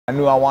I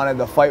knew I wanted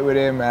to fight with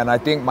him, and I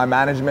think my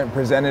management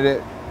presented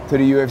it to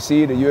the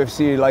UFC. The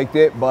UFC liked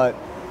it, but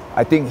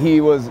I think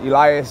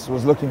Elias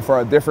was looking for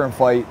a different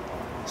fight.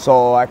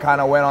 So I kind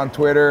of went on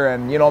Twitter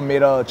and,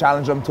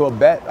 challenged him to a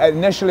bet.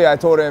 Initially, I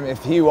told him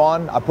if he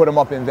won, I put him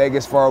up in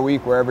Vegas for a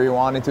week, wherever he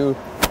wanted to.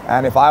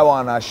 And if I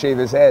won, I shave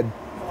his head.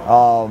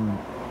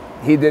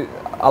 He did.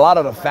 A lot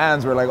of the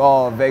fans were like,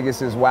 oh,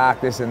 Vegas is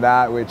whack, this and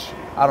that, which,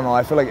 I don't know.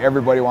 I feel like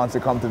everybody wants to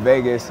come to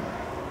Vegas.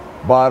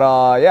 But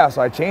yeah, so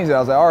I changed it. I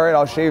was like, all right,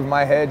 I'll shave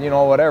my head,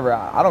 whatever.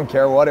 I don't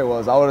care what it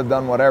was. I would have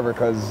done whatever,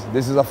 because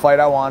this is a fight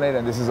I wanted,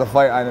 and this is a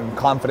fight I'm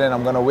confident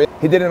I'm going to win.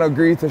 He didn't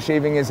agree to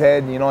shaving his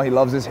head. He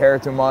loves his hair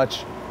too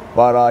much.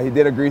 But he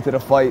did agree to the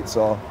fight,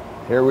 so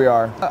here we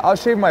are. I'll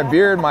shave my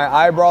beard, my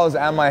eyebrows,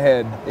 and my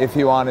head if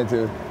he wanted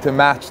to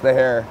match the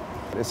hair.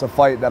 It's a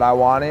fight that I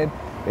wanted.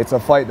 It's a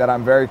fight that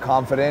I'm very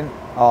confident.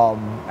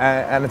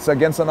 And it's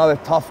against another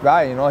tough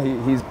guy.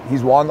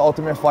 He's won the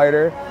Ultimate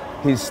Fighter.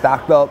 He's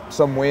stacked up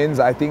some wins.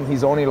 I think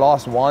he's only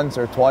lost once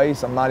or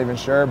twice. I'm not even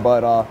sure,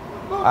 but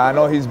I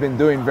know he's been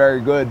doing very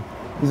good.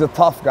 He's a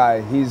tough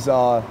guy. He's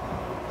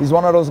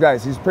one of those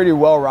guys. He's pretty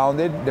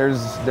well-rounded.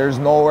 There's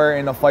nowhere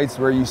in the fights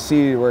where you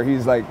see where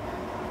he's like,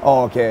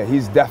 oh, okay,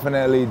 he's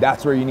definitely,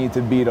 that's where you need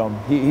to beat him.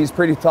 He's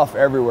pretty tough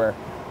everywhere.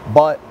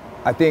 But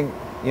I think,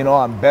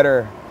 I'm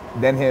better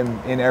than him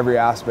in every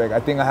aspect.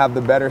 I think I have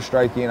the better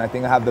striking. I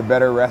think I have the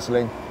better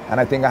wrestling. And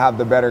I think I have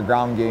the better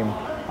ground game.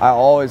 I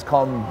always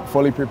come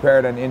fully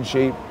prepared and in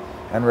shape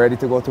and ready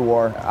to go to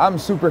war. I'm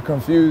super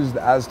confused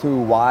as to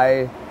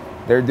why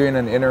they're doing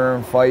an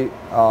interim fight.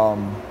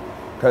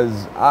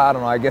 Because, I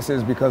don't know, I guess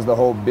it's because the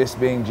whole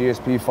Bisping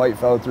GSP fight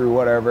fell through,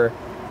 whatever.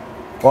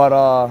 But,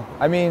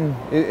 I mean,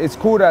 it's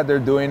cool that they're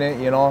doing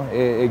it,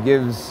 It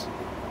gives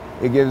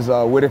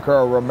Whitaker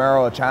or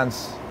Romero a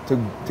chance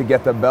to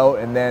get the belt,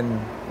 and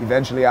then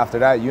eventually after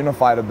that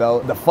unify the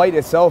belt. The fight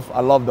itself,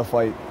 I love the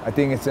fight. I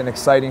think it's an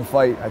exciting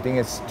fight. I think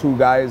it's two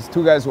guys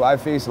who I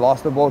faced,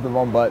 lost to both of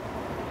them, but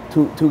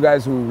two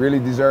guys who really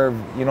deserve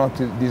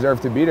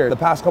to beat her. The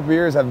past couple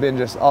years have been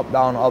just up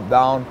down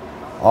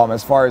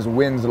as far as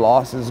wins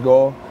losses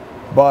go,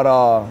 but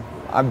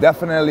I'm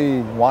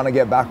definitely want to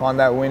get back on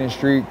that winning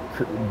streak,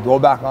 go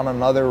back on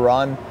another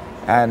run,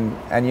 and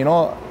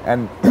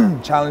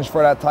challenge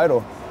for that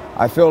title.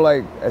 I feel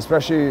like,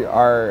 especially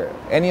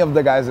any of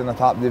the guys in the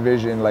top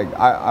division, like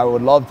I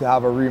would love to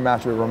have a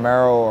rematch with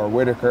Romero or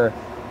Whitaker,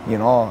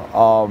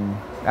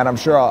 and I'm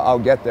sure I'll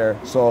get there.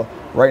 So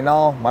right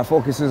now, my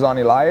focus is on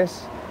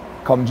Elias.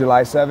 Come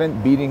July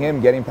 7th, beating him,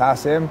 getting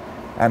past him,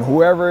 and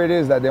whoever it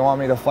is that they want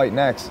me to fight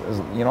next,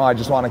 I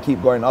just want to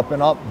keep going up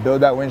and up,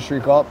 build that win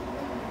streak up,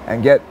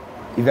 and get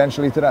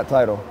eventually to that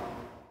title.